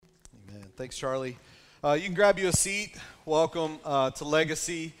Thanks, Charlie. You can grab you a seat. Welcome to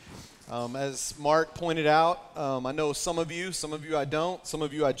Legacy. As Mark pointed out, I know some of you I don't. Some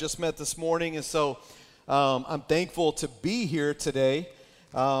of you I just met this morning, and so I'm thankful to be here today.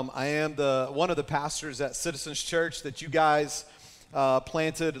 I am one of the pastors at Citizens Church that you guys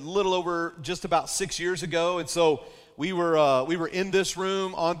planted a little over just about 6 years ago, and so we were in this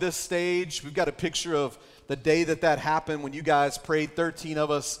room on this stage. We've got a picture of the day that happened when you guys prayed 13 of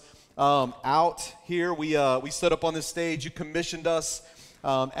us out here. We stood up on this stage. You commissioned us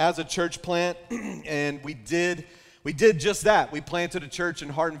as a church plant, and we did just that. We planted a church in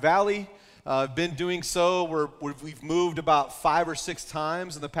Hardin Valley. Been doing so. We've moved about 5 or 6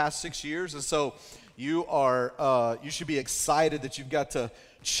 times in the past 6 years, and so you should be excited that you've got to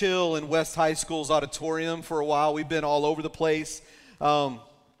chill in West High School's auditorium for a while. We've been all over the place.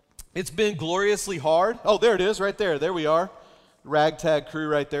 It's been gloriously hard. Oh, there it is, right there. There we are. Ragtag crew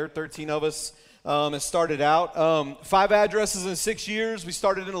right there, 13 of us. It started out. 5 addresses in 6 years. We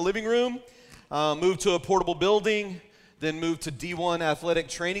started in a living room, moved to a portable building, then moved to D1 Athletic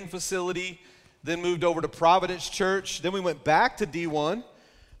Training Facility, then moved over to Providence Church. Then we went back to D1.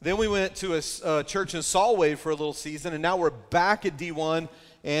 Then we went to a church in Solway for a little season, and now we're back at D1.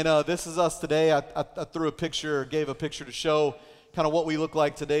 And this is us today. I gave a picture to show kind of what we look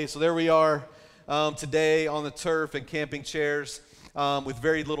like today. So there we are today on the turf and camping chairs with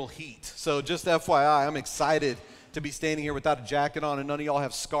very little heat. So just FYI, I'm excited to be standing here without a jacket on, and none of y'all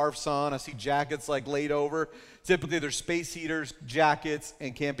have scarves on. I see jackets like laid over. Typically there's space heaters, jackets,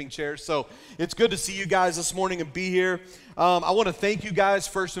 and camping chairs. So it's good to see you guys this morning and be here. I want to thank you guys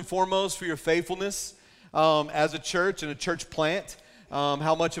first and foremost for your faithfulness as a church and a church plant.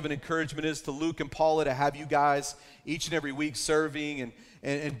 How much of an encouragement it is to Luke and Paula to have you guys each and every week serving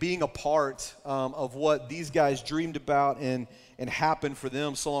and being a part of what these guys dreamed about and happened for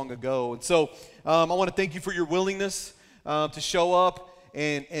them so long ago. And so I want to thank you for your willingness to show up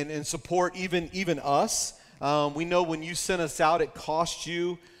and support even us. We know when you sent us out, it cost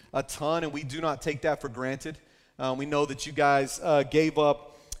you a ton, and we do not take that for granted. We know that you guys gave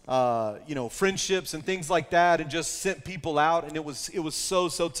up friendships and things like that and just sent people out, and it was so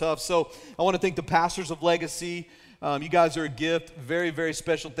tough. So I want to thank the pastors of Legacy. You guys are a gift. Very, very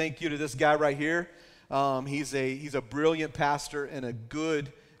special thank you to this guy right here. He's a brilliant pastor and a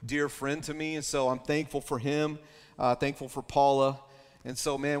good, dear friend to me, and so I'm thankful for him, thankful for Paula. And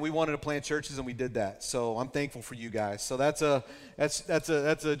so, man, we wanted to plant churches, and we did that. So I'm thankful for you guys. So that's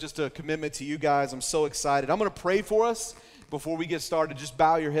just a commitment to you guys. I'm so excited. I'm going to pray for us before we get started. Just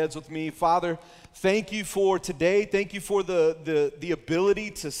bow your heads with me. Father, thank you for today. Thank you for the ability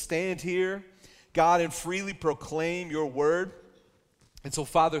to stand here, God, and freely proclaim your word. And so,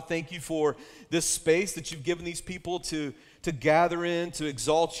 Father, thank you for this space that you've given these people to gather in, to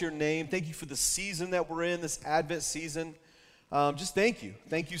exalt your name. Thank you for the season that we're in, this Advent season. Just thank you.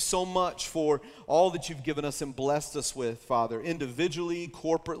 Thank you so much for all that you've given us and blessed us with, Father, individually,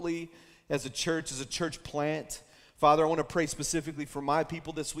 corporately, as a church plant. Father, I want to pray specifically for my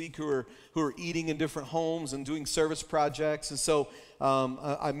people this week who are eating in different homes and doing service projects. And so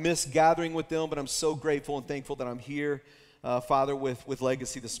I miss gathering with them, but I'm so grateful and thankful that I'm here, Father, with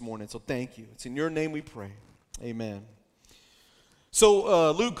Legacy this morning. So thank you. It's in your name we pray. Amen.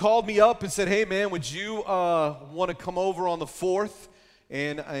 So Luke called me up and said, hey, man, would you want to come over on the 4th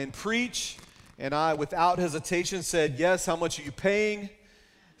and preach? And I, without hesitation, said, yes. How much are you paying?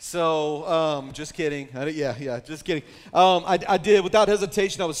 So, just kidding. Just kidding. I did without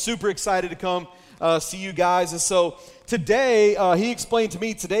hesitation. I was super excited to come see you guys. And so today, he explained to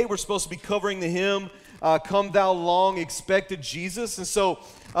me, today we're supposed to be covering the hymn, Come Thou Long Expected Jesus. And so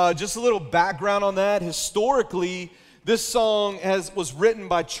just a little background on that. Historically, this song was written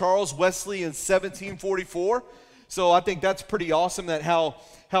by Charles Wesley in 1744. So I think that's pretty awesome that how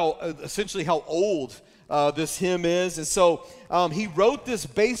old this hymn is. And so he wrote this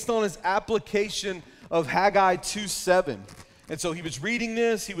based on his application of Haggai 2:7. And so he was reading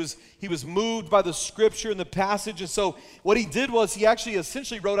this, he was moved by the scripture and the passage. And so what he did was he actually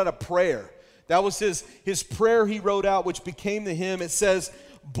essentially wrote out a prayer. That was his prayer he wrote out, which became the hymn. It says,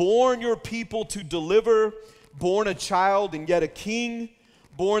 born your people to deliver, born a child and yet a king,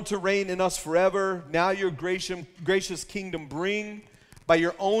 born to reign in us forever. Now your gracious kingdom bring, by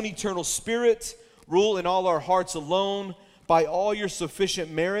your own eternal spirit, rule in all our hearts alone. By all your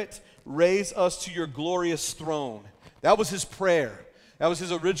sufficient merit, raise us to your glorious throne. That was his prayer. That was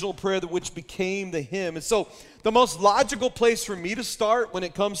his original prayer, which became the hymn. And so the most logical place for me to start when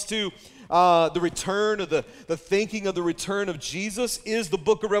it comes to the return of the thinking of the return of Jesus is the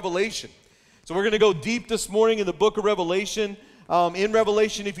book of Revelation. So we're going to go deep this morning in the book of Revelation. in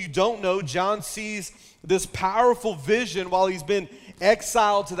Revelation, if you don't know, John sees this powerful vision while he's been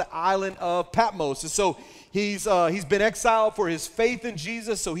exiled to the island of Patmos. And so he's been exiled for his faith in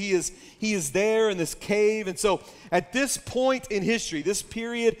Jesus, so he is there in this cave. And so at this point in history, this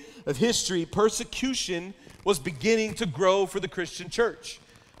period of history, persecution was beginning to grow for the Christian church.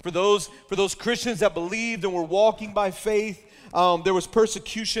 For those Christians that believed and were walking by faith, there was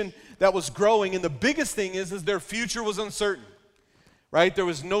persecution that was growing. And the biggest thing is their future was uncertain, right? There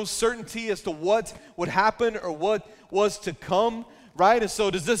was no certainty as to what would happen or what was to come, right? And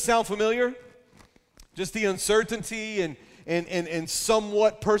so does this sound familiar? Just the uncertainty and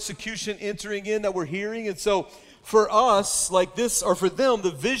somewhat persecution entering in that we're hearing. And so for us, like this, or for them,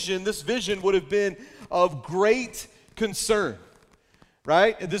 this vision would have been of great concern,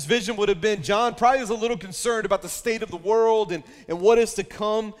 right? And this vision would have been, John probably was a little concerned about the state of the world and what is to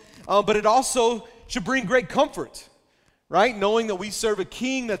come, but it also should bring great comfort, right? Knowing that we serve a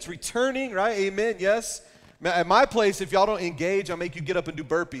king that's returning, right? Amen, yes. At my place, if y'all don't engage, I'll make you get up and do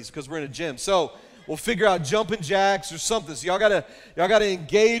burpees because we're in a gym. So we'll figure out jumping jacks or something. So y'all gotta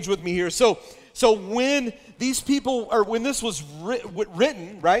engage with me here. So when these people, or when this was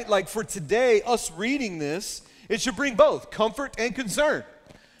written, right? Like for today, us reading this, it should bring both comfort and concern,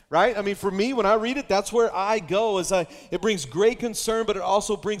 right? I mean, for me, when I read it, that's where I go. It brings great concern, but it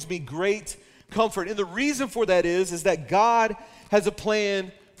also brings me great comfort. And the reason for that is that God has a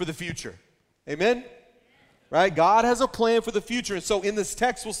plan for the future. Amen? Right? God has a plan for the future. And so in this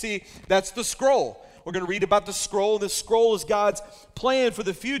text, we'll see that's the scroll. We're going to read about the scroll. This scroll is God's plan for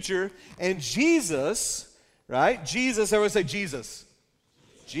the future. And Jesus, right? Jesus, everyone say Jesus.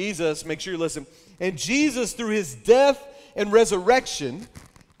 Jesus, make sure you listen. And Jesus, through his death and resurrection,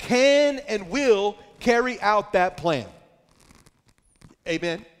 can and will carry out that plan.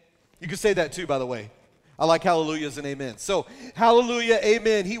 Amen. You can say that too, by the way. I like hallelujahs and amen. So, hallelujah,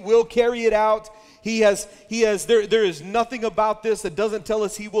 amen. He will carry it out. There is nothing about this that doesn't tell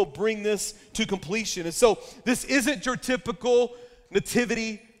us he will bring this to completion. And so, this isn't your typical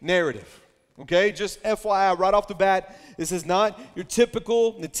nativity narrative. Okay, just FYI, right off the bat, this is not your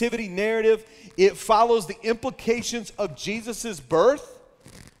typical nativity narrative. It follows the implications of Jesus' birth,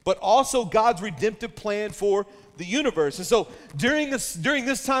 but also God's redemptive plan for the universe. And so during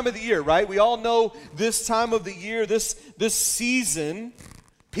this time of the year, right, we all know this time of the year, this season,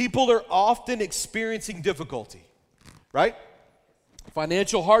 people are often experiencing difficulty, right?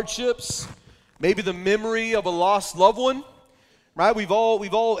 Financial hardships, maybe the memory of a lost loved one, right? We've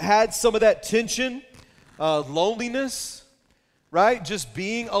all had some of that tension, loneliness, right? Just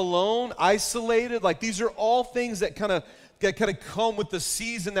being alone, isolated. Like these are all things that kind of come with the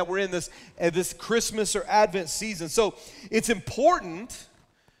season that we're in, this Christmas or Advent season. So it's important,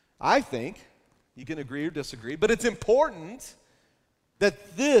 I think, you can agree or disagree, but it's important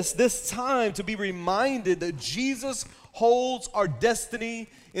that this time to be reminded that Jesus holds our destiny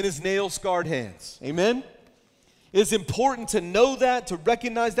in his nail-scarred hands. Amen? It's important to know that, to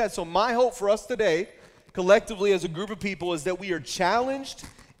recognize that. So my hope for us today, collectively as a group of people, is that we are challenged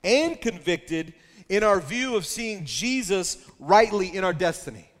and convicted in our view of seeing Jesus rightly in our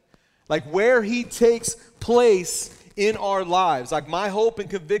destiny. Like where he takes place in our lives. Like my hope and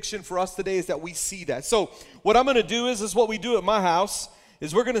conviction for us today is that we see that. So what I'm going to do is what we do at my house,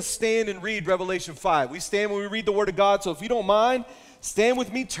 is we're going to stand and read Revelation 5. We stand when we read the Word of God. So if you don't mind, stand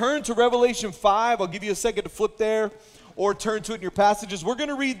with me. Turn to Revelation 5. I'll give you a second to flip there or turn to it in your passages. We're going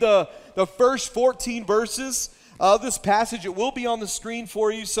to read the first 14 verses of this passage. It will be on the screen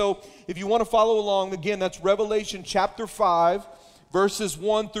for you. So if you want to follow along, again, that's Revelation chapter 5, verses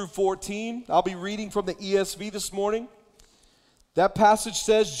 1 through 14. I'll be reading from the ESV this morning. That passage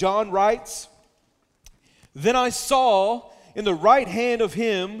says, John writes, "Then I saw in the right hand of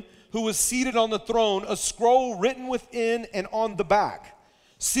him who was seated on the throne a scroll written within and on the back,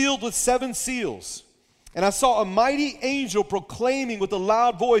 sealed with 7 seals. And I saw a mighty angel proclaiming with a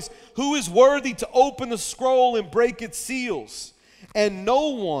loud voice, 'Who is worthy to open the scroll and break its seals?' And no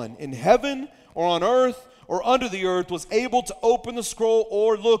one in heaven or on earth or under the earth was able to open the scroll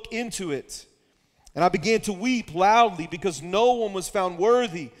or look into it. And I began to weep loudly because no one was found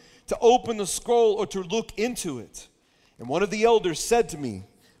worthy to open the scroll or to look into it. And one of the elders said to me,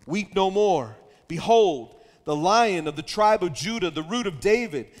 'Weep no more. Behold, the Lion of the tribe of Judah, the Root of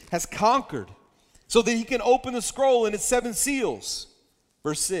David, has conquered, so that he can open the scroll and its 7 seals.'"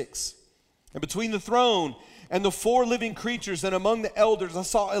 Verse 6, "And between the throne and the 4 living creatures and among the elders I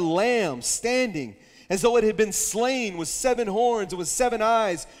saw a lamb standing as though it had been slain, with 7 horns and with 7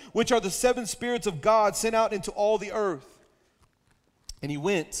 eyes, which are the 7 spirits of God sent out into all the earth. And he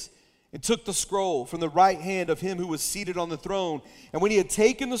went and took the scroll from the right hand of him who was seated on the throne. And when he had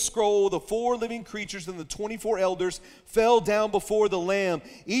taken the scroll, the 4 living creatures and the 24 elders fell down before the Lamb,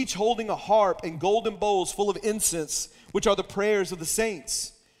 each holding a harp and golden bowls full of incense, which are the prayers of the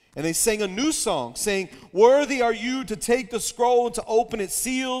saints. And they sang a new song, saying, "Worthy are you to take the scroll and to open its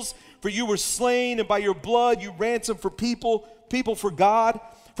seals, for you were slain, and by your blood you ransomed for people for God,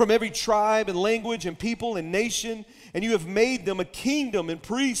 from every tribe and language and people and nation. And you have made them a kingdom and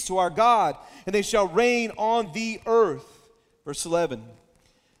priests to our God, and they shall reign on the earth." Verse 11.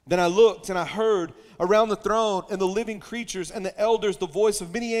 Then I looked and I heard around the throne and the living creatures and the elders the voice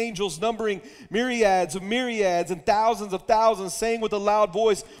of many angels, numbering myriads of myriads and thousands of thousands, saying with a loud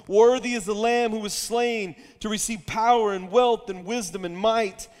voice, "Worthy is the Lamb who was slain to receive power and wealth and wisdom and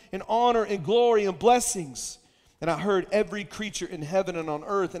might and honor and glory and blessings." And I heard every creature in heaven and on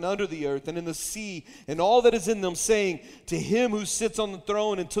earth and under the earth and in the sea and all that is in them saying, "To him who sits on the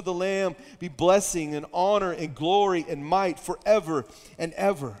throne and to the Lamb be blessing and honor and glory and might forever and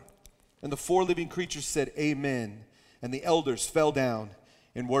ever." And the 4 living creatures said, "Amen." And the elders fell down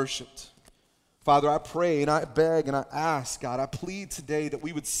and worshiped. Father, I pray and I beg and I ask, God, I plead today that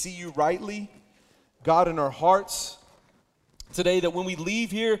we would see you rightly, God, in our hearts. Today that when we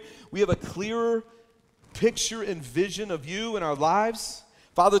leave here, we have a clearer picture and vision of you in our lives.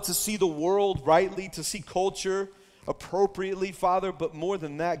 Father, to see the world rightly, to see culture appropriately, Father, but more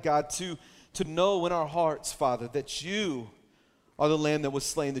than that, God, to know in our hearts, Father, that you are the Lamb that was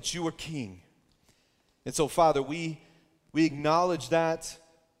slain, that you are King. And so, Father, we acknowledge that.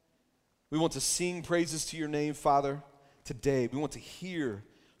 We want to sing praises to your name, Father, today. We want to hear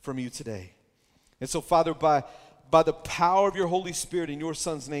from you today. And so, Father, by the power of your Holy Spirit in your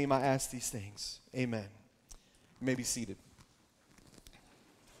Son's name, I ask these things. Amen. You may be seated.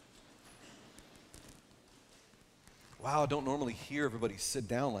 Wow, I don't normally hear everybody sit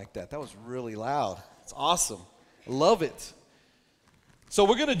down like that. That was really loud. It's awesome. I love it. So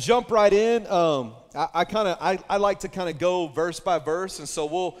we're going to jump right in. I like to kind of go verse by verse, and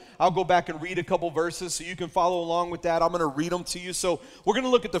so I'll go back and read a couple verses so you can follow along with that. I'm going to read them to you. So we're going to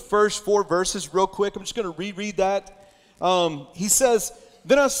look at the first 4 verses real quick. I'm just going to reread that. He says,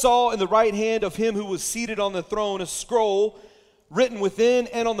 "Then I saw in the right hand of him who was seated on the throne a scroll written within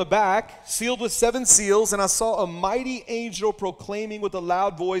and on the back, sealed with 7 seals. And I saw a mighty angel proclaiming with a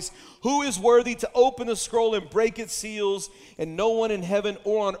loud voice, 'Who is worthy to open the scroll and break its seals?' And no one in heaven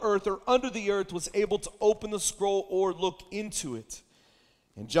or on earth or under the earth was able to open the scroll or look into it."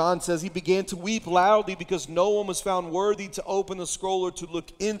 And John says he began to weep loudly because no one was found worthy to open the scroll or to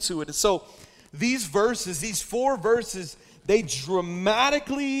look into it. And so these verses, these 4 verses, they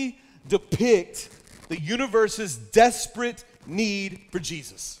dramatically depict the universe's desperate need for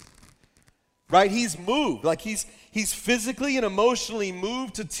Jesus. Right? He's moved. Like he's physically and emotionally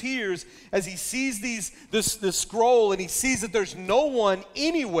moved to tears as he sees this scroll, and he sees that there's no one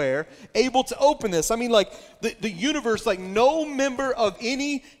anywhere able to open this. I mean, like the universe, like no member of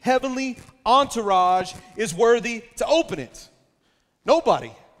any heavenly entourage is worthy to open it.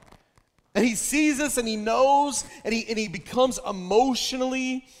 Nobody. And he sees this and he knows, and he becomes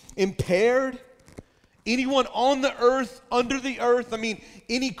emotionally impaired. Anyone on the earth, under the earth, I mean,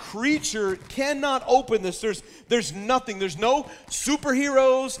 any creature cannot open this. There's nothing. There's no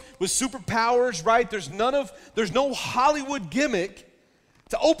superheroes with superpowers, right? There's no Hollywood gimmick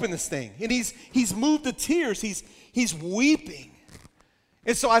to open this thing. And he's moved to tears. He's weeping.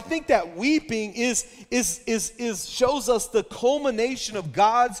 And so I think that weeping shows us the culmination of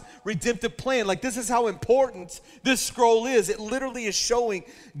God's redemptive plan. Like, this is how important this scroll is. It literally is showing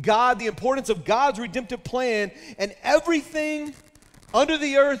God, the importance of God's redemptive plan, and everything under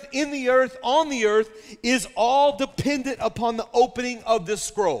the earth, in the earth, on the earth is all dependent upon the opening of this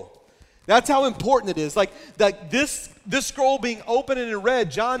scroll. That's how important it is. Like this scroll being open and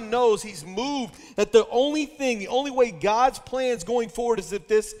read, John knows, he's moved, that the only way God's plans going forward is if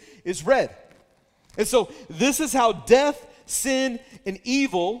this is read. And so this is how death, sin, and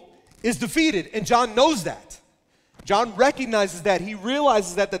evil is defeated. And John knows that. John recognizes that. He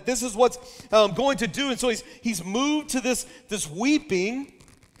realizes that this is what's going to do. And so he's moved to this weeping,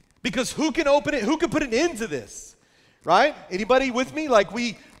 because who can open it? Who can put an end to this? Right? Anybody with me? Like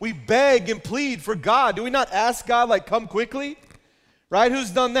we beg and plead for God. Do we not ask God, like, come quickly? Right?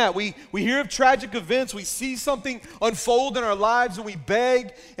 Who's done that? We hear of tragic events. We see something unfold in our lives, and we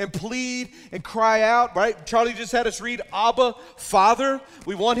beg and plead and cry out, right? Charlie just had us read Abba, Father.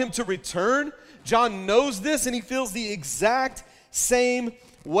 We want him to return. John knows this, and he feels the exact same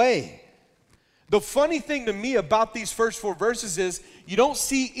way. The funny thing to me about these first 4 verses is you don't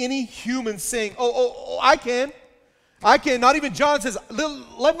see any human saying, oh, I can. I can't. Not even John says,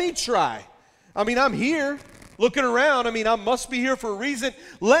 let me try. I mean, I'm here looking around. I mean, I must be here for a reason.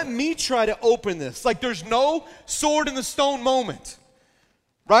 Let me try to open this. Like there's no sword in the stone moment.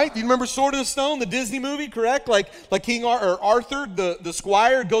 Right? You remember Sword in the Stone, the Disney movie, correct? Like King Arthur, the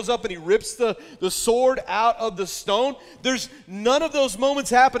squire, goes up and he rips the sword out of the stone. There's none of those moments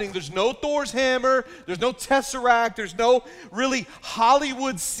happening. There's no Thor's hammer. There's no Tesseract. There's no really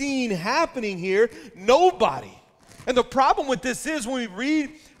Hollywood scene happening here. Nobody. And the problem with this is when we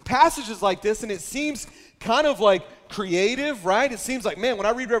read passages like this and it seems kind of like creative, right? It seems like, man, when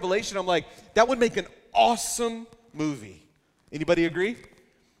I read Revelation, I'm like, that would make an awesome movie. Anybody agree?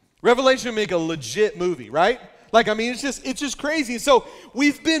 Revelation would make a legit movie, right? Like, I mean, it's just crazy. So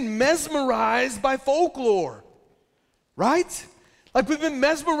we've been mesmerized by folklore, right? Like we've been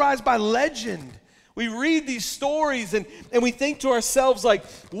mesmerized by legend. We read these stories and we think to ourselves like,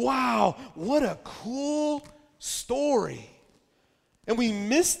 wow, what a cool story. And we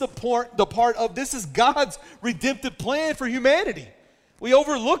miss the part of this is God's redemptive plan for humanity. We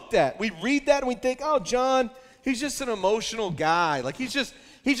overlook that. We read that and we think, oh, John, he's just an emotional guy. Like he's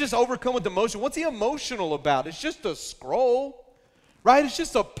just overcome with emotion. What's he emotional about? It's just a scroll, right? It's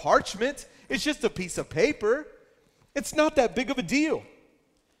just a parchment. It's just a piece of paper. It's not that big of a deal.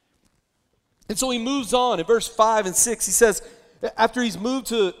 And so he moves on. In verse 5 and 6, he says, after he's moved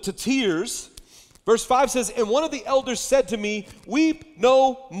to tears, verse 5 says, and one of the elders said to me, weep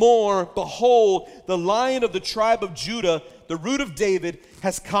no more. Behold, the Lion of the tribe of Judah, the Root of David,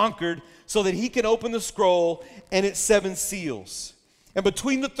 has conquered so that he can open the scroll and its 7 seals. And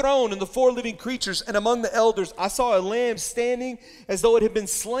between the throne and the 4 living creatures and among the elders, I saw a lamb standing as though it had been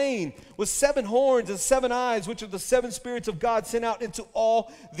slain, with 7 horns and 7 eyes, which are the 7 spirits of God sent out into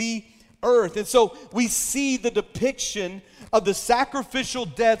all the earth. And so we see the depiction of the sacrificial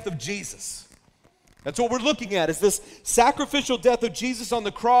death of Jesus. That's what we're looking at, is this sacrificial death of Jesus on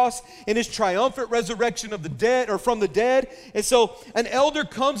the cross and his triumphant resurrection of the dead, or from the dead. And so an elder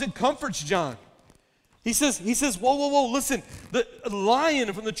comes and comforts John. He says, whoa, listen, the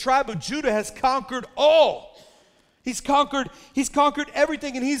Lion from the tribe of Judah has conquered all. He's conquered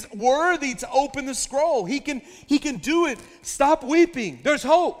everything, and he's worthy to open the scroll. He can do it. Stop weeping. There's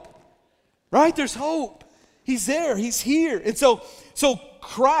hope. Right? There's hope. He's there. He's here. And so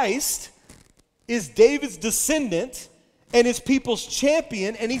Christ is David's descendant and his people's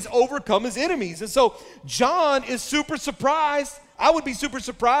champion, and he's overcome his enemies. And so John is super surprised. I would be super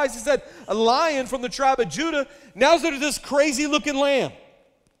surprised. He said, a lion from the tribe of Judah. Now there's this crazy looking lamb.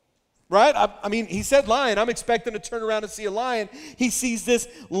 Right? I mean, he said lion. I'm expecting to turn around and see a lion. He sees this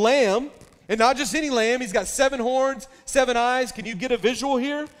lamb, and not just any lamb. He's got 7 horns, 7 eyes. Can you get a visual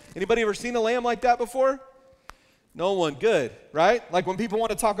here? Anybody ever seen a lamb like that before? No one. Good, right? Like when people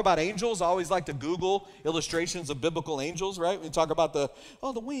want to talk about angels, I always like to Google illustrations of biblical angels, right? We talk about the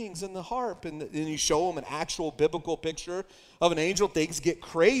wings and the harp, and then you show them an actual biblical picture of an angel. Things get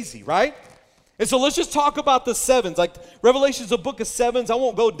crazy, right? And so let's just talk about the 7s. Like Revelation's a book of 7s. I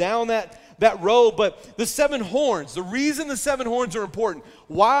won't go down that road, but the 7 horns, the reason the 7 horns are important,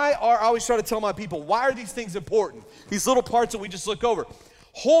 I always try to tell my people, why are these things important? These little parts that we just look over.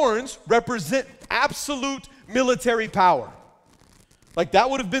 Horns represent absolute military power. Like that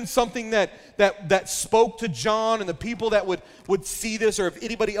would have been something that spoke to John and the people that would see this, or if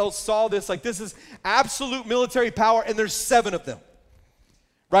anybody else saw this, like this is absolute military power, and there's 7 of them.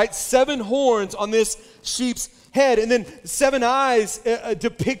 Right? 7 horns on this sheep's head, and then 7 eyes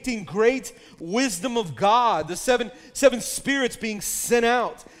depicting great wisdom of God, the 7 spirits being sent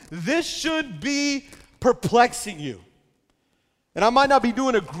out. This should be perplexing you. And I might not be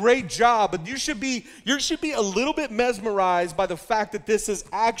doing a great job, but you should be a little bit mesmerized by the fact that this is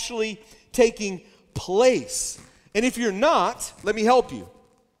actually taking place. And if you're not, let me help you.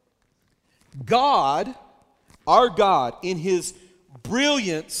 God, our God, in his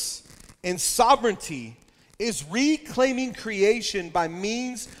brilliance and sovereignty, is reclaiming creation by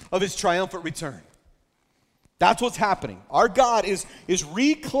means of his triumphant return. That's what's happening. Our God is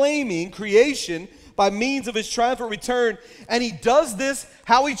reclaiming creation by means of his triumphant return, and he does this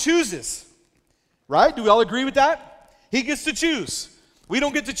how he chooses. Right? Do we all agree with that? He gets to choose. We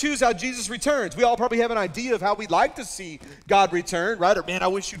don't get to choose how Jesus returns. We all probably have an idea of how we'd like to see God return, right? Or, man, I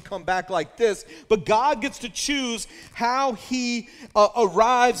wish you'd come back like this. But God gets to choose how he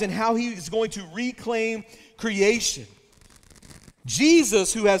arrives and how he is going to reclaim creation.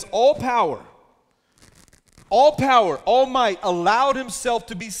 Jesus, who has all power, all might, allowed himself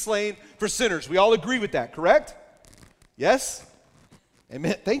to be slain for sinners. We all agree with that, correct? Yes?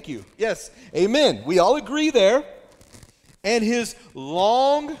 Amen. Thank you. Yes. Amen. We all agree there. And his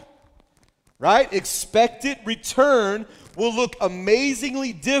long, right? Expected return will look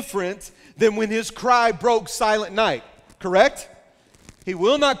amazingly different than when his cry broke silent night, correct? He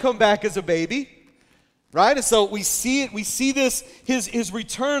will not come back as a baby, right? And so we see this, his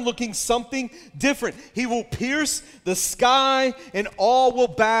return looking something different. He will pierce the sky and all will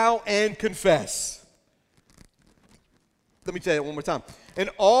bow and confess. Let me tell you one more time. And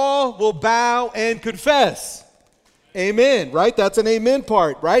all will bow and confess. Amen, right? That's an amen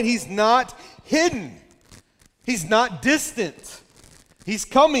part, right? He's not hidden. He's not distant. He's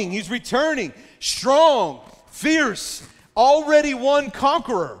coming. He's returning. Strong, fierce, already one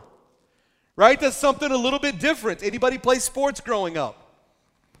conqueror, right? That's something a little bit different. Anybody play sports growing up,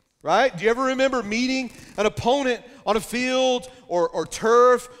 right? Do you ever remember meeting an opponent on a field or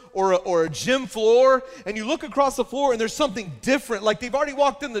turf or a gym floor, and you look across the floor and there's something different, like they've already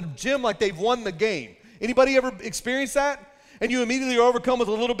walked in the gym like they've won the game. Anybody ever experienced that? And you immediately are overcome with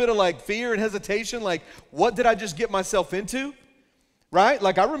a little bit of like fear and hesitation, like, what did I just get myself into? Right?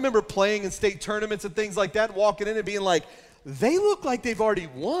 Like I remember playing in state tournaments and things like that, walking in and being like, they look like they've already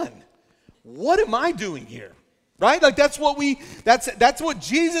won. What am I doing here? Right? Like that's what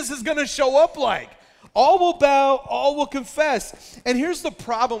Jesus is going to show up like. All will bow, all will confess. And here's the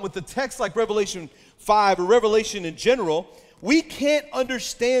problem with the text like Revelation 5 or Revelation in general. We can't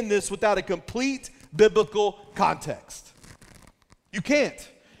understand this without a complete biblical context. You can't.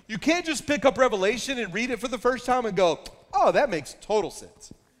 You can't just pick up Revelation and read it for the first time and go, oh, that makes total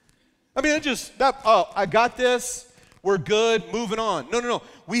sense. I mean, I got this. We're good, moving on. No.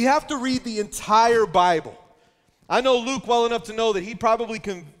 We have to read the entire Bible. I know Luke well enough to know that he probably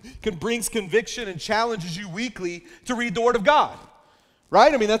brings conviction and challenges you weekly to read the Word of God,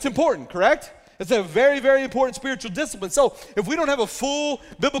 right? I mean, that's important, correct? It's a very, very important spiritual discipline. So if we don't have a full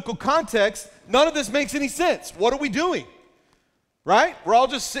biblical context, none of this makes any sense. What are we doing, right? We're all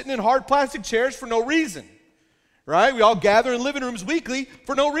just sitting in hard plastic chairs for no reason. Right? We all gather in living rooms weekly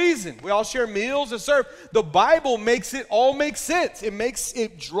for no reason. We all share meals and serve. The Bible makes it all make sense.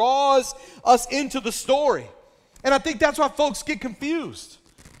 It draws us into the story. And I think that's why folks get confused.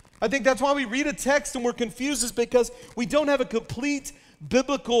 I think that's why we read a text and we're confused, is because we don't have a complete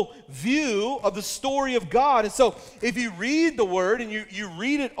biblical view of the story of God. And so if you read the Word and you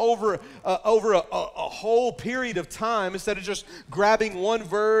read it over a whole period of time, instead of just grabbing one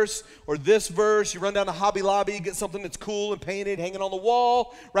verse or this verse, you run down to Hobby Lobby, get something that's cool and painted, hanging on the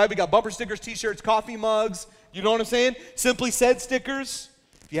wall, right? We got bumper stickers, t-shirts, coffee mugs, you know what I'm saying? Simply Said stickers.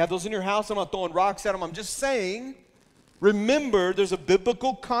 If you have those in your house, I'm not throwing rocks at them. I'm just saying, remember, there's a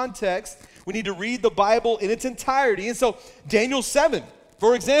biblical context. We need to read the Bible in its entirety. And so Daniel 7,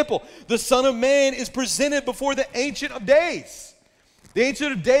 for example, the Son of Man is presented before the Ancient of Days. The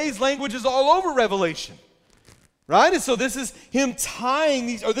Ancient of Days language is all over Revelation, right? And so this is him tying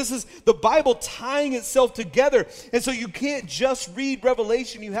these, or this is the Bible tying itself together. And so you can't just read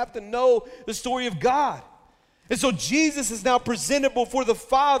Revelation. You have to know the story of God. And so Jesus is now presented before the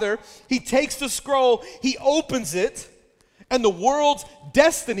Father. He takes the scroll, he opens it, and the world's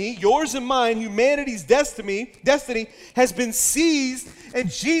destiny, yours and mine, humanity's destiny has been seized, and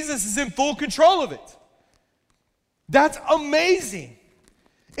Jesus is in full control of it. That's amazing.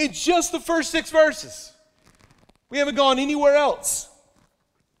 In just the first 6 verses. We haven't gone anywhere else.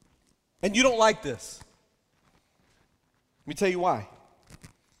 And you don't like this. Let me tell you why.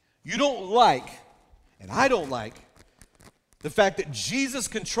 You don't like, and I don't like, the fact that Jesus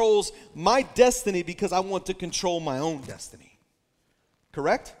controls my destiny because I want to control my own destiny.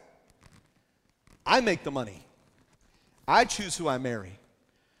 Correct? I make the money. I choose who I marry.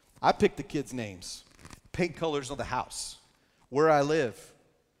 I pick the kids' names, paint colors of the house, where I live,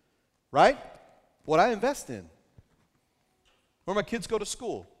 right? What I invest in, where my kids go to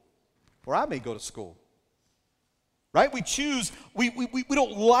school, where I may go to school. Right? We choose, we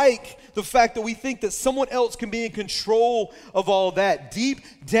don't like the fact that we think that someone else can be in control of all that. Deep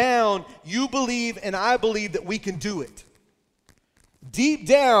down, you believe and I believe that we can do it. Deep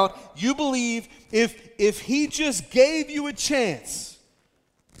down, you believe if he just gave you a chance,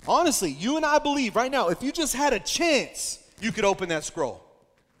 honestly, you and I believe right now, if you just had a chance, you could open that scroll.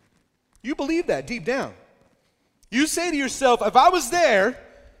 You believe that deep down. You say to yourself, if I was there,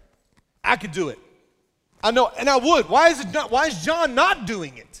 I could do it. I know, and I would. Why is John not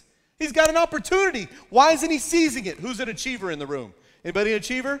doing it? He's got an opportunity. Why isn't he seizing it? Who's an achiever in the room? Anybody an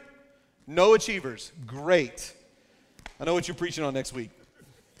achiever? No achievers. Great. I know what you're preaching on next week.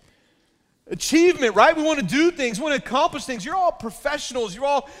 Achievement, right? We want to do things, we want to accomplish things. You're all professionals. You're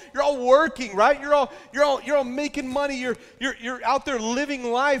all working, right? You're all making money. You're out there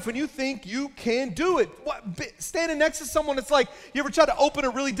living life, and you think you can do it. Standing next to someone, it's like, you ever try to open a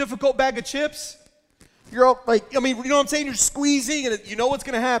really difficult bag of chips? You're all like, you know what I'm saying? You're squeezing, and you know what's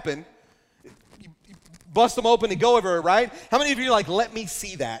going to happen. You bust them open and go everywhere, right? How many of you are like, let me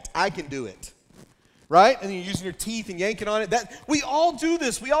see that? I can do it. Right? And you're using your teeth and yanking on it. We all do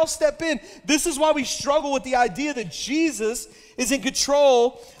this. We all step in. This is why we struggle with the idea that Jesus is in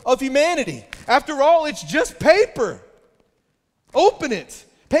control of humanity. After all, it's just paper. Open it.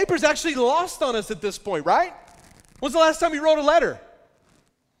 Paper's actually lost on us at this point, right? When's the last time you wrote a letter?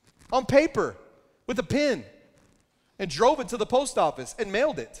 On paper, with a pen, and drove it to the post office and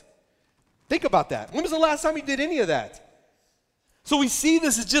mailed it. Think about that. When was the last time you did any of that? So we see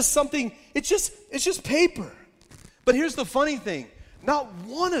this as just something, it's just paper. But here's the funny thing. Not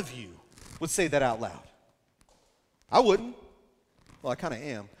one of you would say that out loud. I wouldn't. Well, I kind of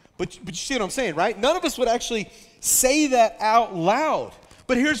am. But you see what I'm saying, right? None of us would actually say that out loud.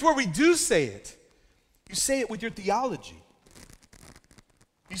 But here's where we do say it. You say it with your theology.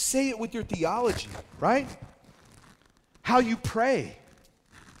 You say it with your theology, right? How you pray.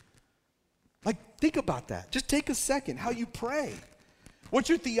 Like, think about that. Just take a second. How you pray. What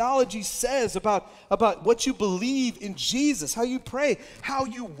your theology says about what you believe in Jesus, how you pray, how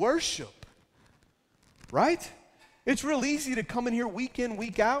you worship, right? It's real easy to come in here week in,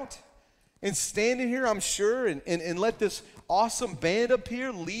 week out and stand in here, I'm sure, and let this awesome band up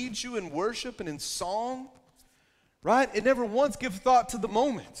here lead you in worship and in song, right? And never once give thought to the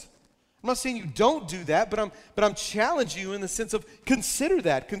moment. I'm not saying you don't do that, but I'm challenging you in the sense of consider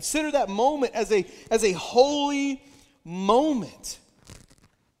that. Consider that moment as a holy moment.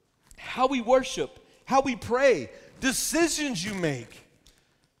 How we worship, how we pray, decisions you make,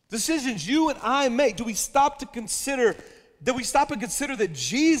 decisions you and I make. Do we stop and consider that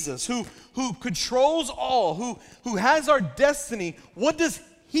Jesus, who controls all, who has our destiny, what does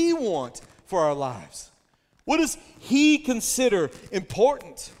he want for our lives? What does he consider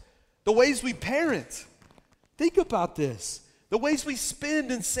important? The ways we parent. Think about this. The ways we spend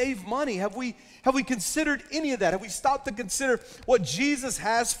and save money. Have we considered any of that? Have we stopped to consider what Jesus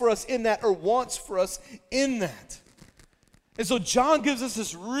has for us in that or wants for us in that? And so John gives us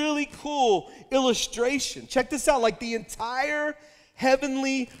this really cool illustration. Check this out. Like the entire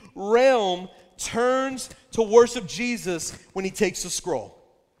heavenly realm turns to worship Jesus when he takes the scroll.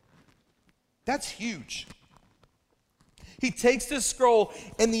 That's huge. He takes this scroll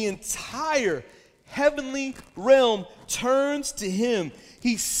and the entire heavenly realm turns to him.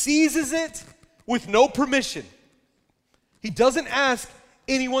 He seizes it with no permission. He doesn't ask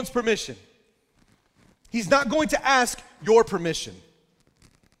anyone's permission. He's not going to ask your permission.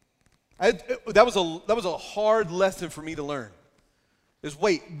 That was a hard lesson for me to learn.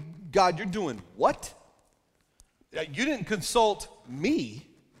 Wait, God, you're doing what? You didn't consult me,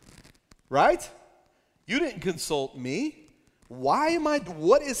 right? You didn't consult me.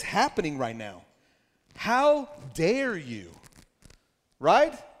 What is happening right now? How dare you?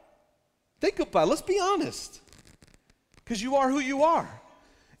 Right? Think about it. Let's be honest. Because you are who you are.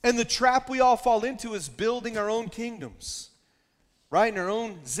 And the trap we all fall into is building our own kingdoms. Right? In our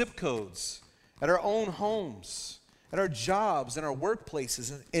own zip codes. At our own homes. At our jobs. And our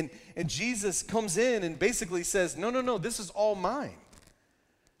workplaces. And Jesus comes in and basically says, no, this is all mine.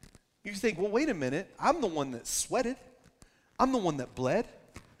 You think, well, wait a minute. I'm the one that sweated. I'm the one that bled.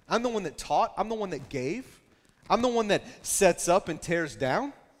 I'm the one that taught. I'm the one that gave. I'm the one that sets up and tears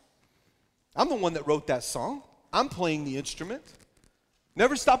down. I'm the one that wrote that song. I'm playing the instrument.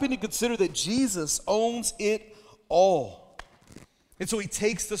 Never stopping to consider that Jesus owns it all. And so he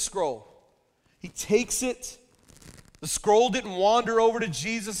takes the scroll. He takes it. The scroll didn't wander over to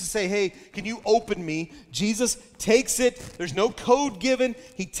Jesus and say, hey, can you open me? Jesus takes it. There's no code given.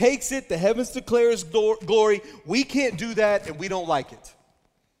 He takes it. The heavens declare his glory. We can't do that, and we don't like it.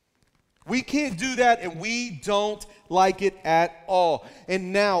 We can't do that, and we don't like it at all.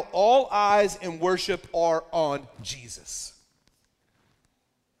 And now all eyes and worship are on Jesus.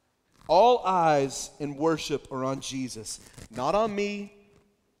 All eyes and worship are on Jesus. Not on me,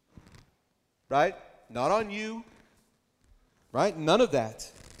 right? Not on you, right? None of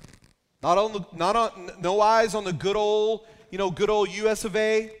that. No eyes on the good old US of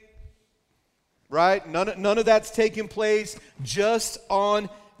A, right? None of that's taking place. Just on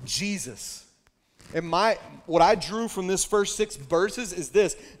Jesus. And what I drew from this first 6 verses is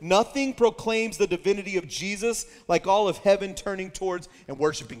this: nothing proclaims the divinity of Jesus like all of heaven turning towards and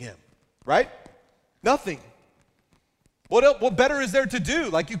worshiping him. Right? Nothing. What better is there to do?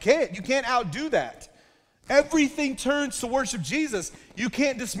 Like you can't outdo that. Everything turns to worship Jesus. You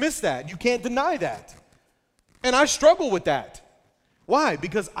can't dismiss that. You can't deny that. And I struggle with that. Why?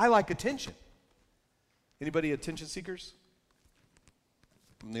 Because I like attention. Anybody attention seekers?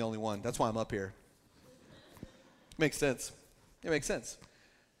 I'm the only one. That's why I'm up here. Makes sense. It makes sense.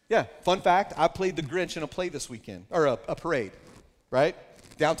 Yeah, fun fact, I played the Grinch in a play this weekend, or a parade, right?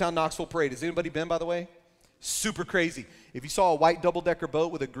 Downtown Knoxville parade. Has anybody been, by the way? Super crazy. If you saw a white double-decker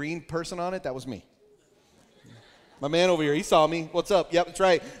boat with a green person on it, that was me. My man over here, he saw me. What's up? Yep, that's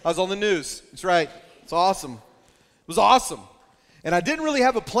right. I was on the news. That's right. It's awesome. It was awesome. And I didn't really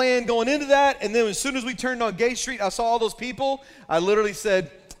have a plan going into that, and then as soon as we turned on Gay Street, I saw all those people. I literally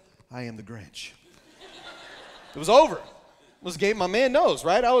said, I am the Grinch. It was over. It was game. My man knows,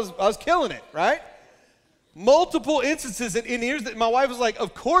 right? I was killing it, right? Multiple instances, and here's my wife was like,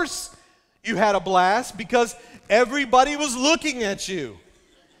 of course you had a blast because everybody was looking at you.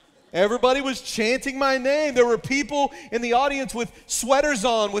 Everybody was chanting my name. There were people in the audience with sweaters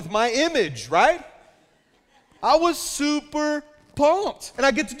on with my image, right? I was super pumped. And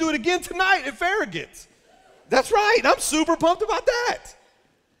I get to do it again tonight at Farragut. That's right. I'm super pumped about that.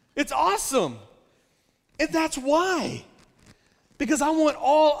 It's awesome. And that's why. Because I want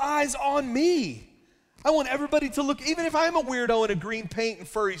all eyes on me. I want everybody to look, even if I'm a weirdo in a green paint and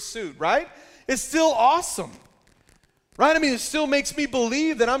furry suit, right? It's still awesome. Right? I mean, it still makes me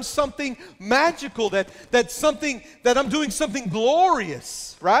believe that I'm something magical, that I'm doing something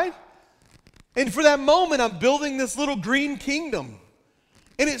glorious, right? And for that moment, I'm building this little green kingdom.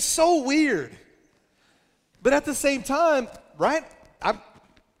 And it's so weird. But at the same time, right, I'm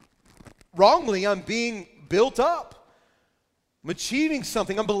being built up. I'm achieving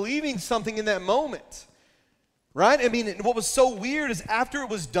something. I'm believing something in that moment. Right? I mean, what was so weird is after it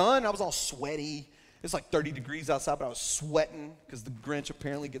was done, I was all sweaty. It's like 30 degrees outside, but I was sweating because the Grinch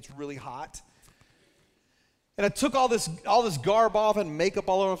apparently gets really hot. And I took all this garb off and makeup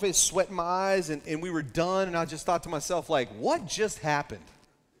all over my face, sweat in my eyes, and we were done, and I just thought to myself, like, what just happened?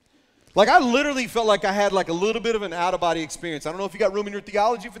 Like, I literally felt like I had like a little bit of an out-of-body experience. I don't know if you got room in your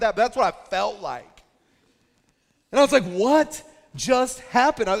theology for that, but that's what I felt like. And I was like, what just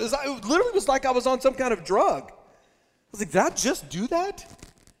happened? It literally was like I was on some kind of drug. I was like, did I just do that?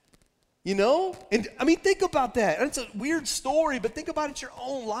 You know? And I mean, think about that. And it's a weird story, but think about it in your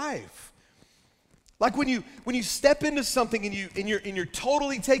own life. Like when you step into something and you're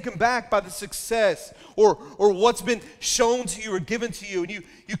totally taken back by the success or what's been shown to you or given to you, and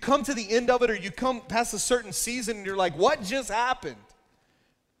you come to the end of it or you come past a certain season and you're like, what just happened?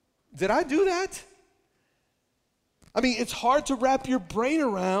 Did I do that? I mean, it's hard to wrap your brain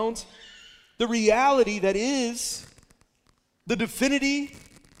around the reality that is the divinity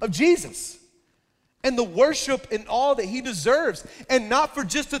of Jesus and the worship and all that he deserves, and not for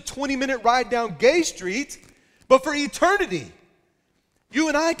just a 20-minute ride down Gay Street, but for eternity. You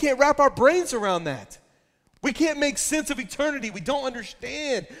and I can't wrap our brains around that. We can't make sense of eternity. We don't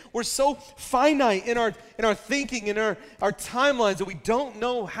understand. We're so finite in our thinking, in our timelines, that we don't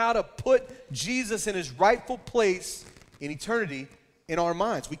know how to put Jesus in his rightful place in eternity in our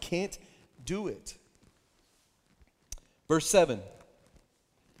minds. We can't do it. Verse 7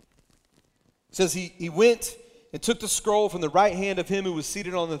 says, he went and took the scroll from the right hand of him who was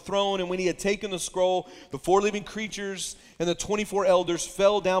seated on the throne. And when he had taken the scroll, the 4 living creatures and the 24 elders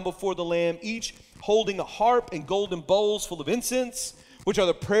fell down before the Lamb, each holding a harp and golden bowls full of incense, which are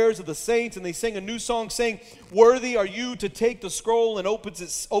the prayers of the saints. And they sang a new song, saying, worthy are you to take the scroll and open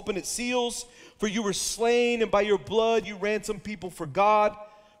its seals. For you were slain, and by your blood you ransomed people for God,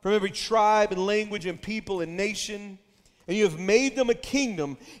 from every tribe and language and people and nation. And you have made them a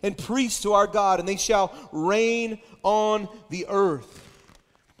kingdom and priests to our God, and they shall reign on the earth.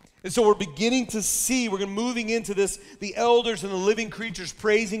 And so we're beginning to see, we're moving into this, the elders and the living creatures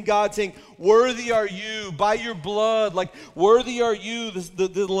praising God, saying, worthy are you by your blood, like worthy are you,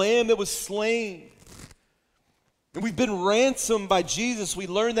 the lamb that was slain. And we've been ransomed by Jesus. We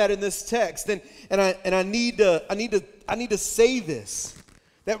learn that in this text. And I need to say this.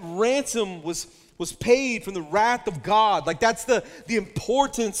 That ransom was paid from the wrath of God. Like that's the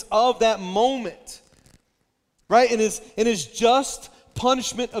importance of that moment. Right? And his just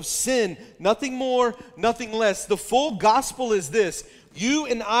punishment of sin. Nothing more, nothing less. The full gospel is this. You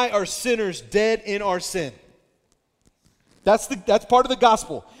and I are sinners dead in our sin. That's part of the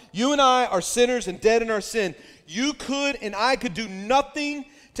gospel. You and I are sinners and dead in our sin. You could and I could do nothing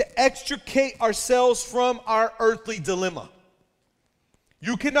to extricate ourselves from our earthly dilemma.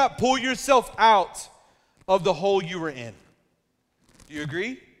 You cannot pull yourself out of the hole you were in. Do you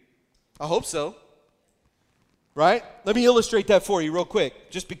agree? I hope so. right? Let me illustrate that for you real quick,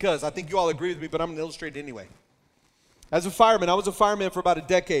 just because I think you all agree with me, but I'm going to illustrate it anyway. As a fireman, I was a fireman for about a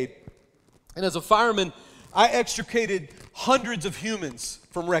decade. And as a fireman, I extricated hundreds of humans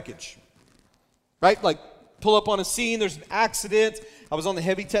from wreckage, right? Like pull up on a scene, there's an accident. I was on the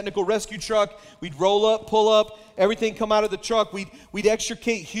heavy technical rescue truck. We'd roll up, pull up, everything come out of the truck. We'd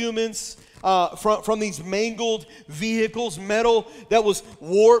extricate humans from these mangled vehicles, metal that was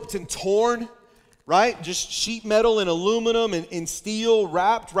warped and torn, right? Just sheet metal and aluminum and steel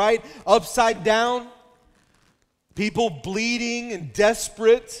wrapped, right? Upside down. People bleeding and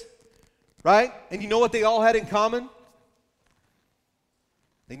desperate, right? And you know what they all had in common?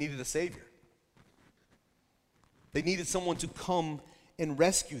 They needed a Savior. They needed someone to come and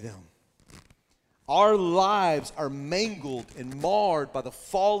rescue them. Our lives are mangled and marred by the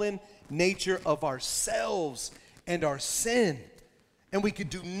fallen nature of ourselves and our sin. And we could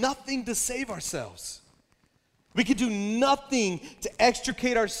do nothing to save ourselves. We could do nothing to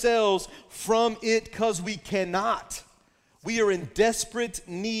extricate ourselves from it because we cannot. We are in desperate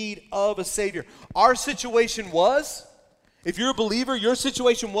need of a Savior. Our situation was, if you're a believer, your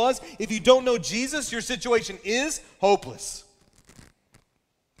situation was, if you don't know Jesus, your situation is hopeless.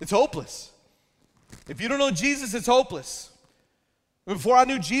 It's hopeless. If you don't know Jesus, it's hopeless. Before I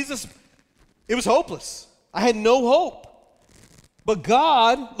knew Jesus, it was hopeless. I had no hope. But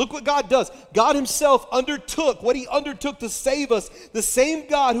God, look what God does. God himself undertook what he undertook to save us. The same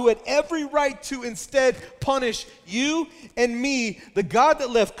God who had every right to instead punish you and me. The God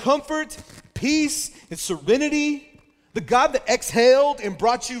that left comfort, peace, and serenity. The God that exhaled and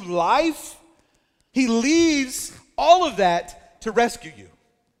brought you life. He leaves all of that to rescue you.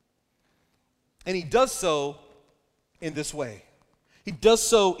 And he does so in this way. He does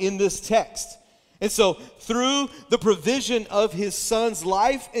so in this text. And so, through the provision of his Son's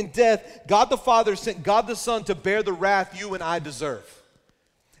life and death, God the Father sent God the Son to bear the wrath you and I deserve.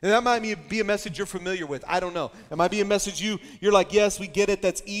 And that might be a message you're familiar with. I don't know. It might be a message you're like, yes, we get it.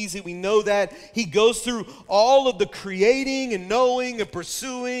 That's easy. We know that. He goes through all of the creating and knowing and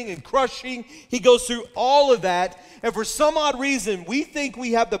pursuing and crushing. He goes through all of that. And for some odd reason, we think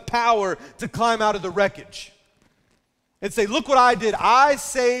we have the power to climb out of the wreckage and say, look what I did. I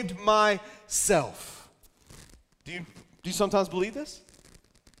saved myself. Do you sometimes believe this?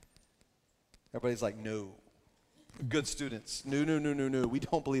 Everybody's like, no. Good students. No. We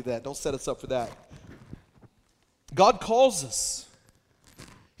don't believe that. Don't set us up for that. God calls us.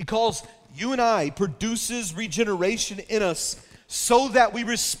 He calls you and I. He produces regeneration in us so that we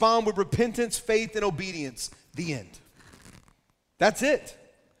respond with repentance, faith, and obedience. The end. That's it.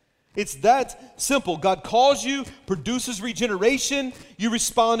 It's that simple. God calls you, produces regeneration. You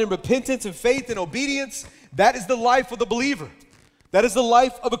respond in repentance and faith and obedience. That is the life of the believer. That is the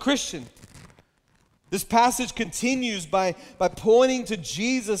life of a Christian. This passage continues by pointing to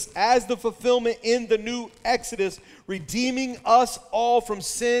Jesus as the fulfillment in the new Exodus, redeeming us all from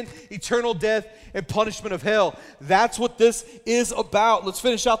sin, eternal death, and punishment of hell. That's what this is about. Let's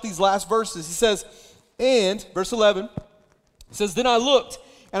finish out these last verses. He says, and, verse 11, it says, then I looked,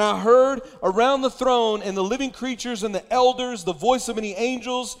 and I heard around the throne and the living creatures and the elders the voice of many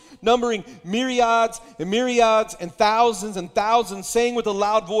angels, numbering myriads and thousands, saying with a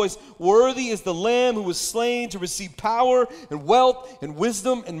loud voice, worthy is the Lamb who was slain to receive power and wealth and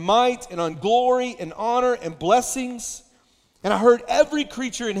wisdom and might and glory and honor and blessings. And I heard every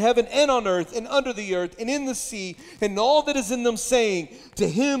creature in heaven and on earth and under the earth and in the sea and all that is in them saying, to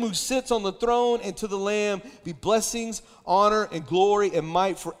him who sits on the throne and to the Lamb be blessings, honor, and glory and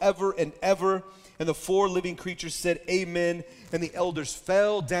might forever and ever. And the four living creatures said, amen. And the elders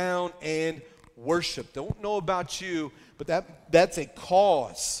fell down and worshiped. Don't know about you, but that's a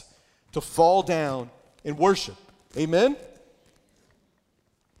cause to fall down and worship. Amen?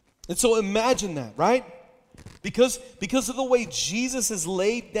 And so imagine that, right? Because of the way Jesus has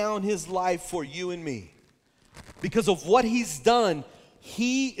laid down his life for you and me, because of what he's done,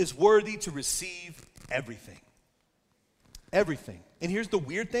 he is worthy to receive everything. Everything. And here's the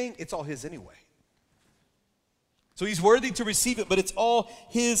weird thing, it's all his anyway. So he's worthy to receive it, but it's all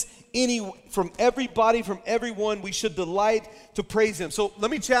his anyway. From everybody, from everyone, we should delight to praise him. So let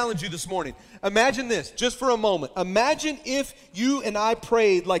me challenge you this morning. Imagine this, just for a moment. Imagine if you and I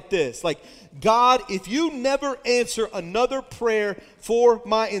prayed like this, like, God, if you never answer another prayer for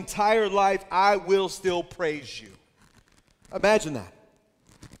my entire life, I will still praise you. Imagine that.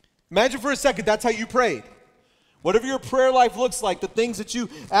 Imagine for a second that's how you prayed. Whatever your prayer life looks like, the things that you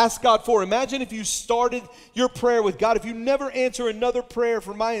ask God for. Imagine if you started your prayer with God. If you never answer another prayer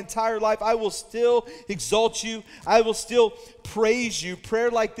for my entire life, I will still exalt you. I will still praise you. Prayer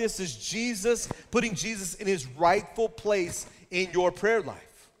like this is Jesus, putting Jesus in his rightful place in your prayer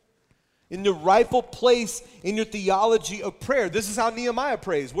life. In the rightful place in your theology of prayer. This is how Nehemiah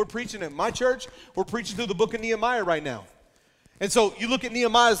prays. We're preaching at my church. We're preaching through the book of Nehemiah right now. And so you look at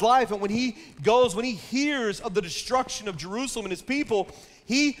Nehemiah's life, and when he hears of the destruction of Jerusalem and his people,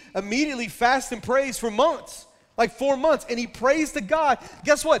 he immediately fasts and prays for months, like 4 months, and he prays to God.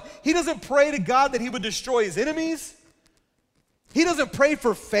 Guess what? He doesn't pray to God that he would destroy his enemies. He doesn't pray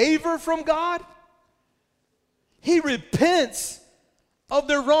for favor from God. He repents of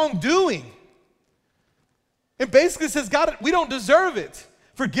their wrongdoing and basically says, God, we don't deserve it.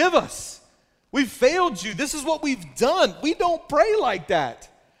 Forgive us. We failed you. This is what we've done. We don't pray like that.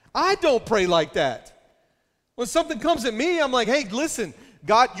 I don't pray like that. When something comes at me, I'm like, hey, listen,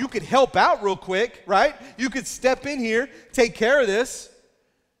 God, you could help out real quick, right? You could step in here, take care of this.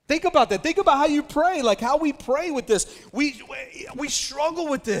 Think about that. Think about how you pray, like how we pray with this. We struggle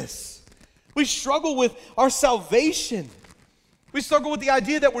with this. We struggle with our salvation. We struggle with the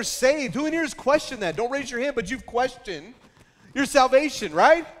idea that we're saved. Who in here has questioned that? Don't raise your hand, but you've questioned your salvation,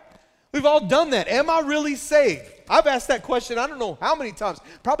 right? We've all done that. Am I really saved? I've asked that question I don't know how many times.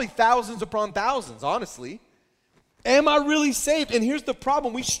 Probably thousands upon thousands, honestly. Am I really saved? And here's the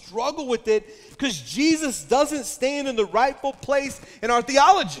problem. We struggle with it because Jesus doesn't stand in the rightful place in our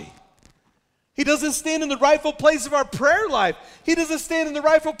theology. He doesn't stand in the rightful place of our prayer life. He doesn't stand in the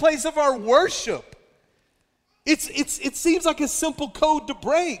rightful place of our worship. It seems like a simple code to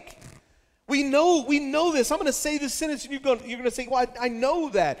break. We know this. I'm going to say this sentence and you're going to say, well, I know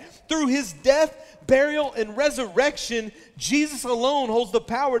that. Through his death, burial, and resurrection, Jesus alone holds the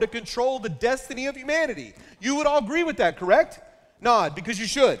power to control the destiny of humanity. You would all agree with that, correct? Nod, because you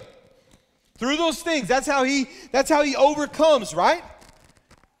should. Through those things, that's how he overcomes, right?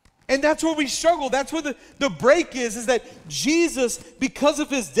 And that's where we struggle. That's where the break is that Jesus, because of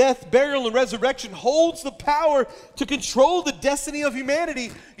his death, burial, and resurrection, holds the power to control the destiny of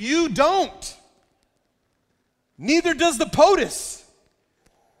humanity. You don't. Neither does the POTUS.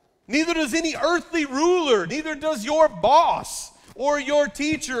 Neither does any earthly ruler. Neither does your boss or your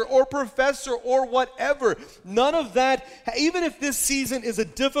teacher or professor or whatever. None of that. Even if this season is a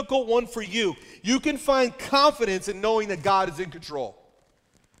difficult one for you, you can find confidence in knowing that God is in control.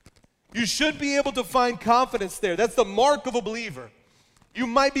 You should be able to find confidence there. That's the mark of a believer. You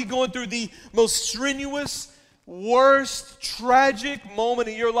might be going through the most strenuous, worst, tragic moment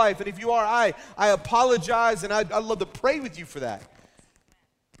in your life. And if you are, I apologize, and I'd love to pray with you for that.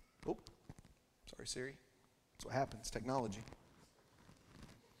 Oh, sorry, Siri. That's what happens, technology.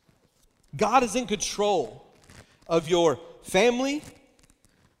 God is in control of your family,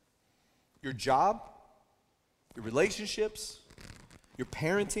 your job, your relationships, your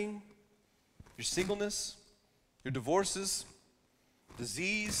parenting, your singleness, your divorces,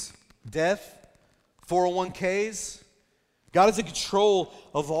 disease, death, 401ks. God is in control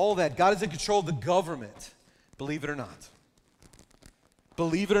of all that. God is in control of the government, believe it or not.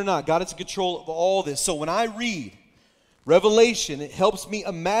 Believe it or not, God is in control of all this. So when I read Revelation, it helps me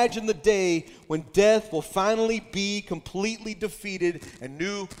imagine the day when death will finally be completely defeated and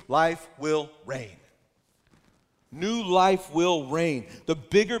new life will reign. New life will reign. The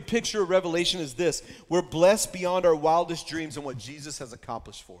bigger picture of Revelation is this. We're blessed beyond our wildest dreams in what Jesus has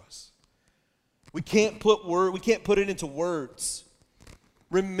accomplished for us. We can't put it into words.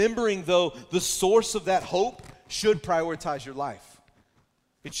 Remembering, though, the source of that hope should prioritize your life.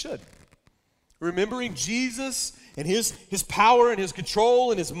 It should. Remembering Jesus and his power and his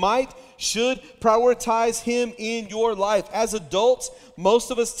control and his might should prioritize him in your life. As adults,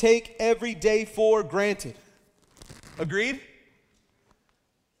 most of us take every day for granted. Agreed?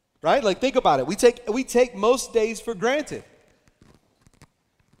 Right? Like, think about it. We take most days for granted.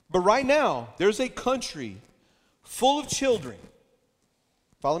 But right now, there's a country full of children.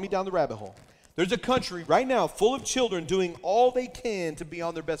 Follow me down the rabbit hole. There's a country right now full of children doing all they can to be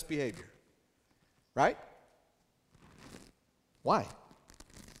on their best behavior. Right? Why?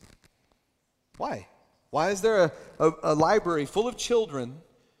 Why? Why is there a library full of children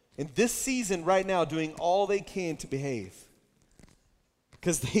in this season right now doing all they can to behave?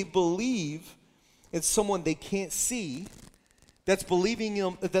 Because they believe in someone they can't see that's believing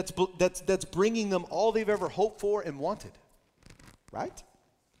them, that's bringing them all they've ever hoped for and wanted. Right?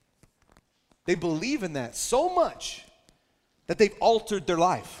 They believe in that so much that they've altered their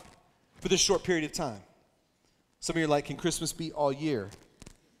life for this short period of time. Some of you are like, can Christmas be all year?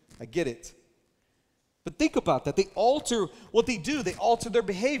 I get it. But think about that. They alter what they do. They alter their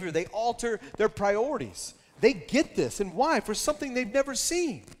behavior. They alter their priorities. They get this. And why? For something they've never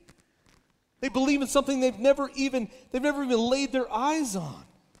seen. They believe in something they've never even laid their eyes on.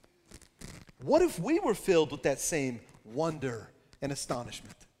 What if we were filled with that same wonder and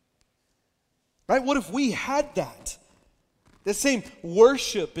astonishment? Right? What if we had that? The same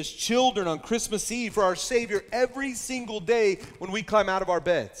worship as children on Christmas Eve for our Savior every single day when we climb out of our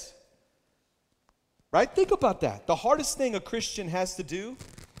beds. Right? Think about that. The hardest thing a Christian has to do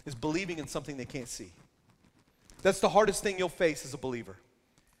is believing in something they can't see. That's the hardest thing you'll face as a believer.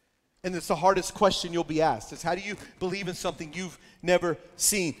 And it's the hardest question you'll be asked is how do you believe in something you've never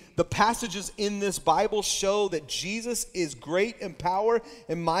seen? The passages in this Bible show that Jesus is great in power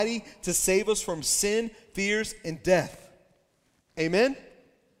and mighty to save us from sin, fears, and death. Amen?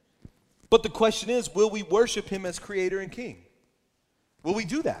 But the question is, will we worship him as creator and king? Will we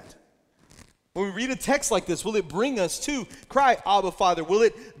do that? When we read a text like this, will it bring us to cry, Abba, Father? Will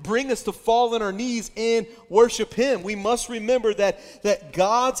it bring us to fall on our knees and worship him? We must remember that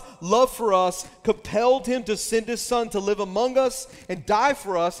God's love for us compelled him to send his son to live among us and die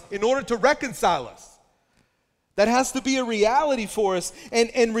for us in order to reconcile us. That has to be a reality for us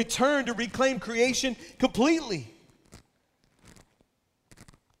and return to reclaim creation completely.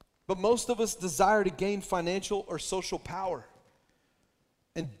 But most of us desire to gain financial or social power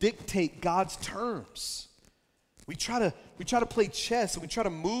and dictate God's terms. We try to play chess and we try to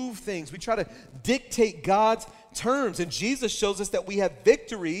move things. We try to dictate God's terms. And Jesus shows us that we have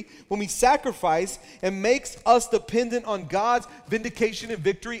victory when we sacrifice and makes us dependent on God's vindication and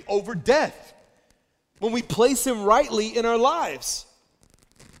victory over death. When we place him rightly in our lives.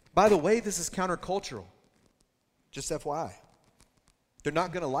 By the way, this is countercultural. Just FYI. They're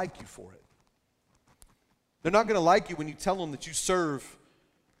not going to like you for it. They're not going to like you when you tell them that you serve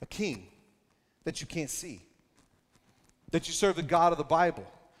a king that you can't see, that you serve the God of the Bible.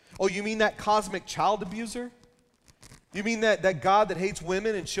 Oh, you mean that cosmic child abuser? You mean that God that hates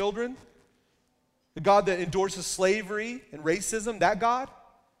women and children? The God that endorses slavery and racism? That God?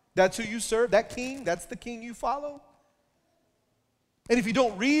 That's who you serve? That king? That's the king you follow? And if you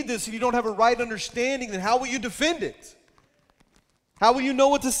don't read this, if you don't have a right understanding, then how will you defend it? How will you know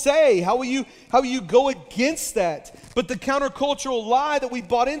what to say? How will you go against that? But the countercultural lie that we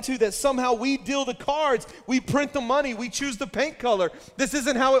bought into, that somehow we deal the cards, we print the money, we choose the paint color. This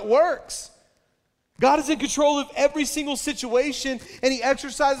isn't how it works. God is in control of every single situation, and he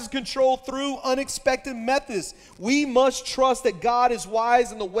exercises control through unexpected methods. We must trust that God is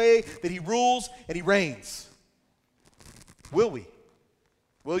wise in the way that he rules and he reigns. Will we?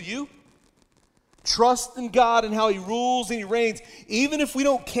 Will you? Trust in God and how he rules and he reigns, even if we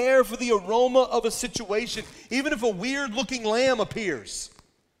don't care for the aroma of a situation, even if a weird-looking lamb appears.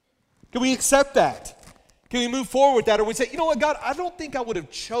 Can we accept that? Can we move forward with that? Or we say, you know what, God, I don't think I would have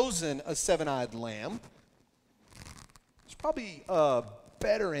chosen a seven-eyed lamb. There's probably a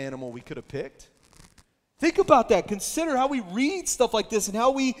better animal we could have picked. Think about that. Consider how we read stuff like this and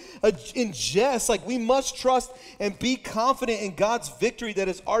how we ingest. Like, we must trust and be confident in God's victory that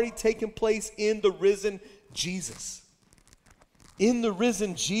has already taken place in the risen Jesus. In the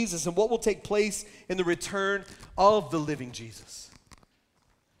risen Jesus, and what will take place in the return of the living Jesus.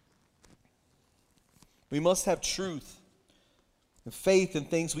 We must have truth and faith in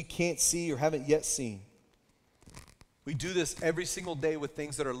things we can't see or haven't yet seen. We do this every single day with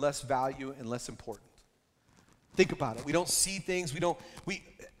things that are less value and less important. Think about it. We don't see things.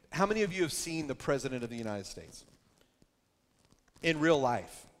 How many of you have seen the President of the United States? In real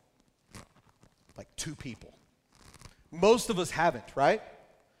life? Like 2 people. Most of us haven't, right?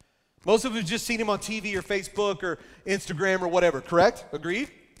 Most of us have just seen him on TV or Facebook or Instagram or whatever, correct? Agreed?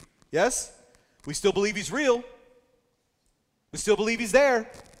 Yes? We still believe he's real. We still believe he's there.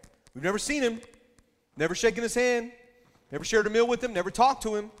 We've never seen him. Never shaken his hand. Never shared a meal with him. Never talked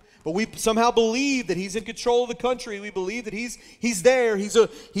to him. But we somehow believe that he's in control of the country. We believe that he's there.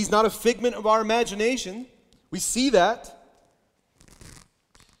 He's not a figment of our imagination. We see that.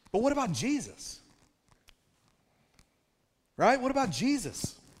 But what about Jesus? Right? What about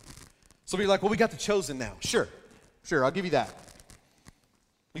Jesus? Some of you are like, well, we got the chosen now. Sure, I'll give you that.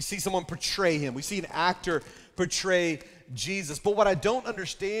 We see someone portray him. We see an actor portray Jesus. But what I don't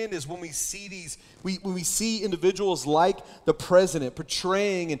understand is when we see when we see individuals like the president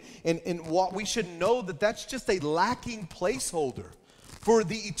portraying and what we should know that that's just a lacking placeholder for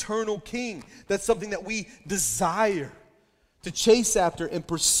the eternal king. That's something that we desire to chase after and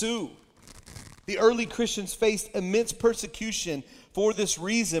pursue. The early Christians faced immense persecution for this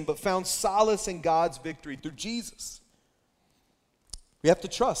reason, but found solace in God's victory through Jesus. We have to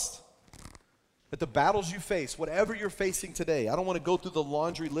trust. That the battles you face, whatever you're facing today, I don't want to go through the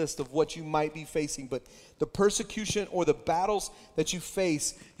laundry list of what you might be facing, but the persecution or the battles that you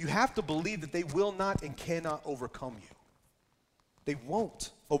face, you have to believe that they will not and cannot overcome you. They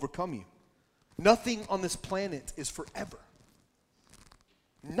won't overcome you. Nothing on this planet is forever.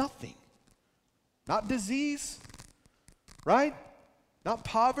 Nothing. Not disease, right? Not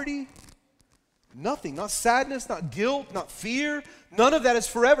poverty. Nothing. Not sadness, not guilt, not fear. None of that is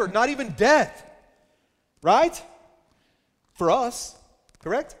forever. Not even death. Right? For us,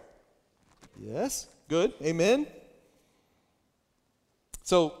 correct? Yes. Good. Amen.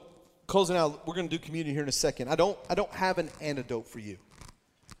 So, closing out, we're going to do communion here in a second. I don't have an antidote for you.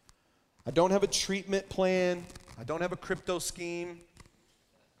 I don't have a treatment plan. I don't have a crypto scheme.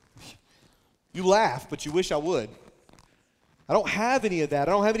 You laugh, but you wish I would. I don't have any of that.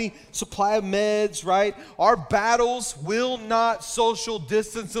 I don't have any supply of meds, right? Our battles will not social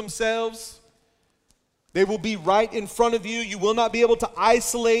distance themselves. They will be right in front of you. You will not be able to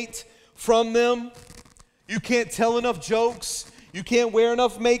isolate from them. You can't tell enough jokes. You can't wear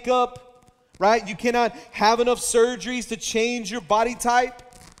enough makeup, right? You cannot have enough surgeries to change your body type.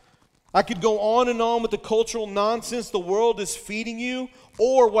 I could go on and on with the cultural nonsense the world is feeding you,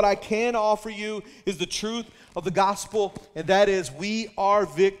 or what I can offer you is the truth of the gospel, and that is we are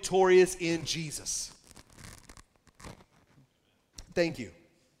victorious in Jesus. Thank you.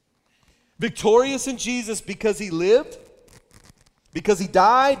 Victorious in Jesus because he lived, because he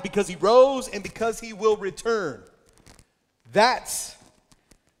died, because he rose, and because he will return. That's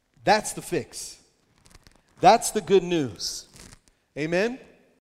the fix. That's the good news. Amen?